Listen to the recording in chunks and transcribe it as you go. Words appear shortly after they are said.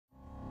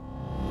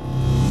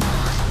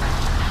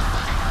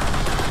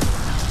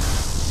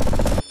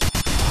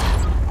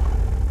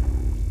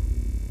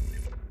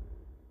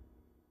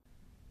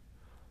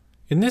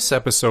In this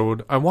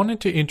episode, I wanted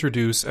to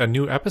introduce a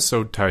new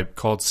episode type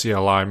called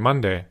CLI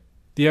Monday.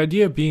 The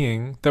idea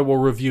being that we'll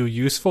review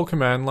useful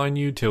command line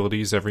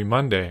utilities every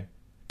Monday.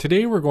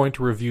 Today we're going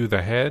to review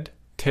the head,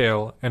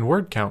 tail, and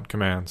word count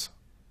commands.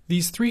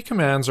 These three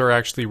commands are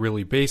actually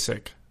really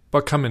basic,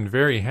 but come in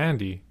very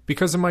handy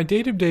because in my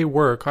day-to-day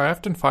work I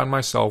often find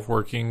myself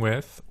working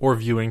with or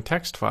viewing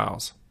text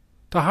files.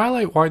 To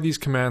highlight why these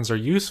commands are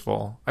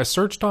useful, I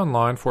searched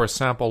online for a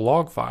sample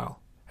log file,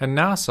 and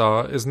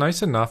NASA is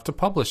nice enough to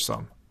publish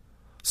some.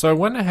 So I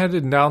went ahead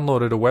and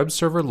downloaded a web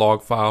server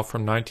log file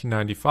from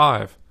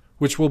 1995,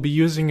 which we'll be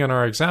using in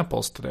our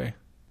examples today.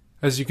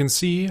 As you can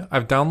see,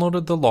 I've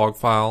downloaded the log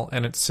file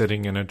and it's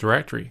sitting in a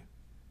directory.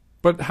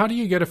 But how do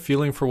you get a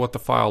feeling for what the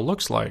file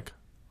looks like,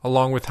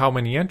 along with how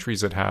many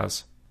entries it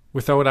has,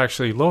 without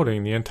actually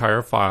loading the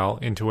entire file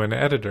into an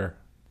editor?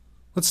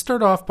 Let's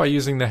start off by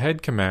using the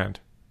head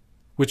command,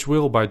 which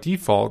will by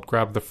default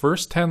grab the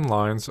first 10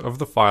 lines of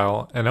the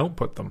file and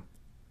output them.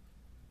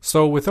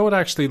 So without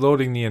actually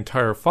loading the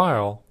entire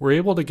file, we're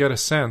able to get a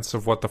sense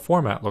of what the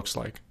format looks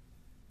like.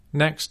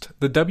 Next,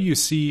 the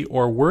WC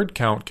or word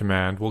count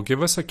command will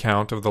give us a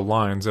count of the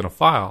lines in a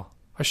file.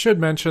 I should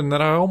mention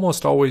that I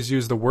almost always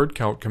use the word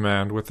count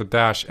command with the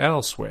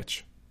 -L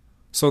switch,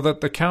 so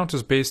that the count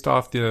is based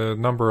off the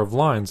number of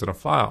lines in a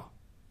file.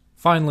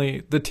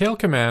 Finally, the tail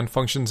command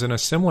functions in a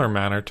similar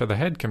manner to the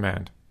head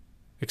command,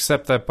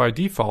 except that by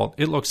default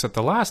it looks at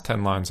the last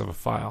 10 lines of a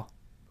file.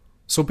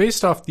 So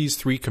based off these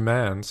three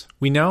commands,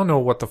 we now know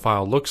what the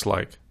file looks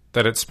like,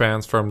 that it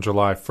spans from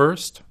July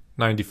 1st,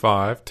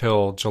 95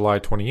 till July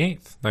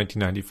 28th,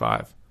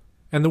 1995.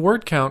 And the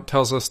word count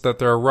tells us that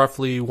there are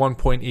roughly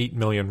 1.8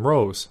 million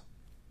rows.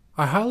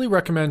 I highly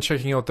recommend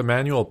checking out the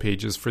manual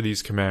pages for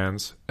these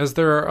commands, as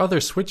there are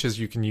other switches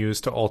you can use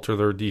to alter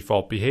their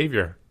default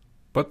behavior.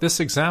 But this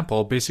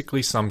example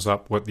basically sums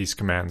up what these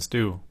commands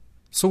do.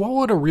 So what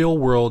would a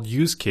real-world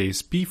use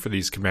case be for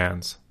these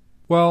commands?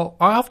 Well,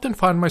 I often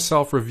find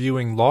myself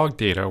reviewing log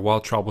data while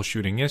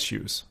troubleshooting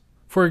issues.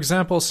 For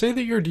example, say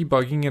that you're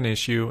debugging an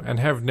issue and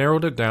have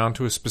narrowed it down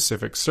to a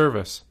specific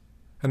service,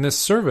 and this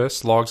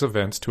service logs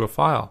events to a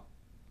file.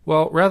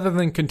 Well, rather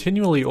than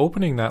continually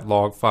opening that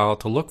log file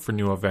to look for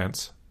new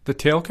events, the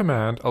tail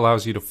command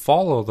allows you to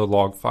follow the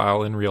log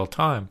file in real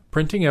time,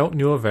 printing out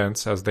new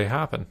events as they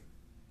happen.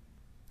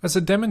 As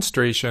a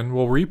demonstration,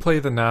 we'll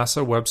replay the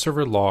NASA web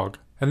server log,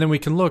 and then we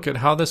can look at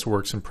how this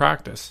works in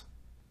practice.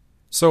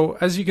 So,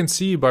 as you can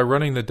see by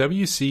running the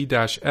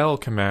WC-L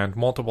command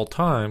multiple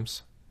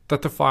times,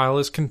 that the file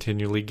is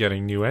continually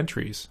getting new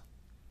entries.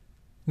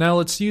 Now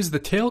let's use the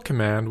tail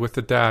command with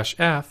the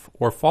 -F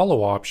or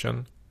follow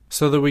option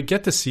so that we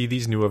get to see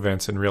these new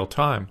events in real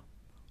time.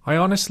 I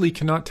honestly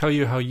cannot tell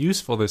you how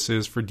useful this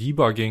is for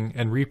debugging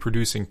and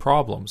reproducing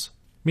problems,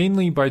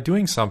 mainly by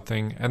doing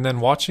something and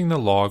then watching the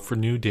log for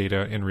new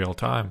data in real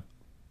time.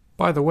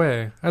 By the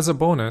way, as a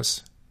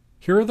bonus,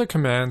 here are the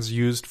commands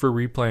used for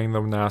replaying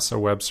the NASA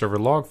web server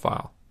log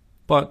file,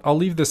 but I'll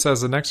leave this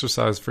as an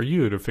exercise for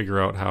you to figure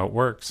out how it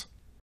works.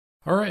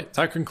 Alright,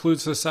 that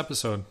concludes this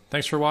episode.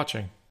 Thanks for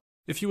watching.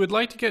 If you would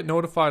like to get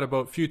notified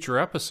about future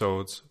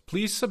episodes,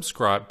 please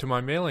subscribe to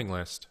my mailing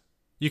list.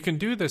 You can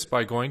do this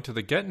by going to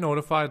the Get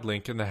Notified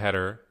link in the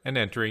header and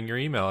entering your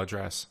email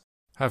address.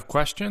 Have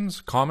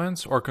questions,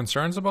 comments, or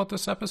concerns about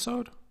this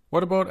episode?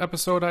 What about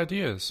episode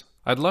ideas?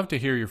 I'd love to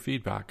hear your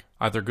feedback,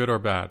 either good or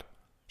bad.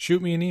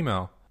 Shoot me an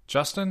email,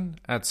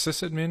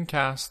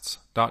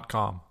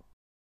 justin@sysadmincasts.com.